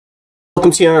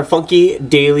Welcome to our funky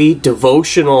daily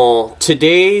devotional.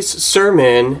 Today's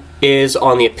sermon is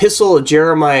on the Epistle of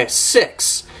Jeremiah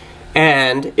 6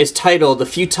 and is titled The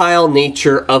Futile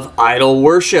Nature of Idol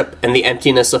Worship and the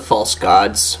Emptiness of False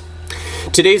Gods.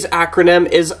 Today's acronym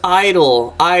is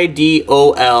I.D.O.L,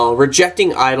 I-D-O-L,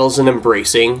 rejecting idols and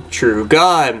embracing true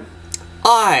God.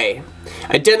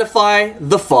 Identify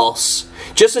the false.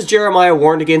 Just as Jeremiah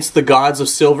warned against the gods of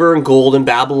silver and gold in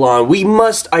Babylon, we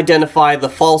must identify the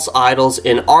false idols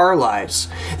in our lives.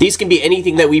 These can be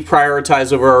anything that we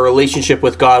prioritize over our relationship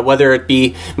with God, whether it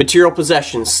be material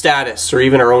possessions, status, or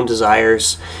even our own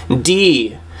desires.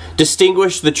 D.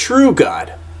 Distinguish the true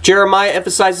God. Jeremiah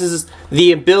emphasizes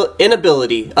the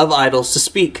inability of idols to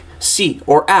speak, see,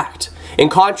 or act. In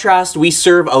contrast, we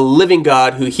serve a living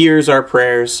God who hears our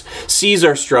prayers, sees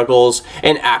our struggles,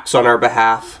 and acts on our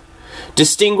behalf.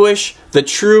 Distinguish the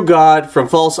true God from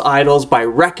false idols by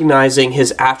recognizing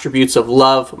his attributes of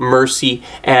love, mercy,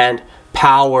 and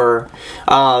power.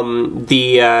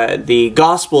 The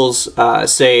Gospels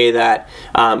say that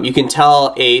you can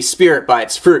tell a spirit by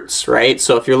its fruits, right?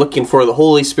 So if you're looking for the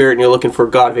Holy Spirit and you're looking for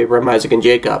God of Abraham, Isaac, and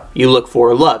Jacob, you look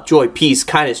for love, joy, peace,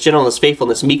 kindness, gentleness,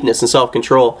 faithfulness, meekness, and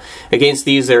self-control. Against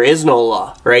these there is no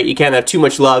law, right? You can't have too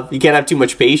much love. You can't have too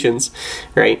much patience,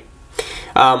 right?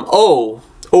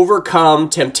 Overcome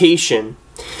temptation.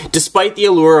 Despite the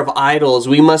allure of idols,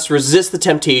 we must resist the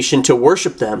temptation to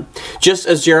worship them. Just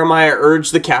as Jeremiah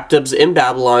urged the captives in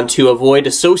Babylon to avoid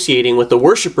associating with the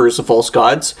worshippers of false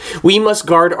gods, we must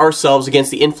guard ourselves against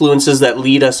the influences that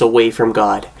lead us away from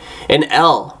God. And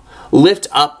L, lift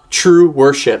up true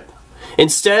worship.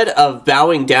 Instead of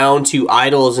bowing down to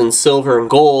idols in silver and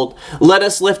gold, let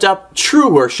us lift up true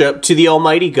worship to the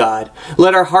Almighty God.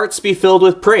 Let our hearts be filled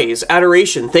with praise,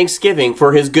 adoration, thanksgiving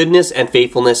for His goodness and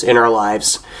faithfulness in our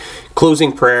lives.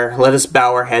 Closing prayer, let us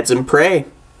bow our heads and pray.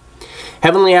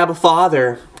 Heavenly Abba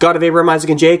Father, God of Abraham, Isaac,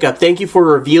 and Jacob, thank you for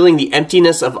revealing the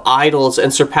emptiness of idols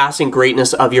and surpassing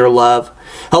greatness of your love.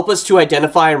 Help us to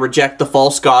identify and reject the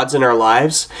false gods in our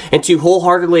lives and to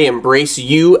wholeheartedly embrace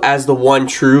you as the one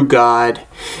true God.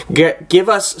 Give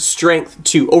us strength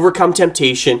to overcome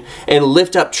temptation and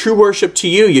lift up true worship to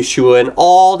you, Yeshua, in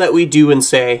all that we do and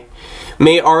say.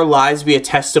 May our lives be a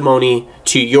testimony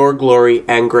to your glory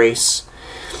and grace.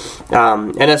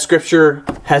 And as Scripture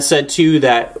has said too,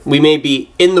 that we may be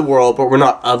in the world, but we're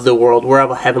not of the world. We're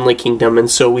of a heavenly kingdom,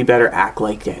 and so we better act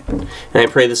like it. And I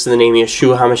pray this in the name of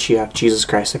Yeshua HaMashiach, Jesus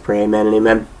Christ. I pray, amen and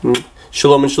amen.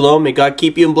 Shalom and shalom. May God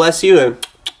keep you and bless you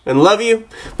and love you.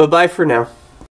 Bye-bye for now.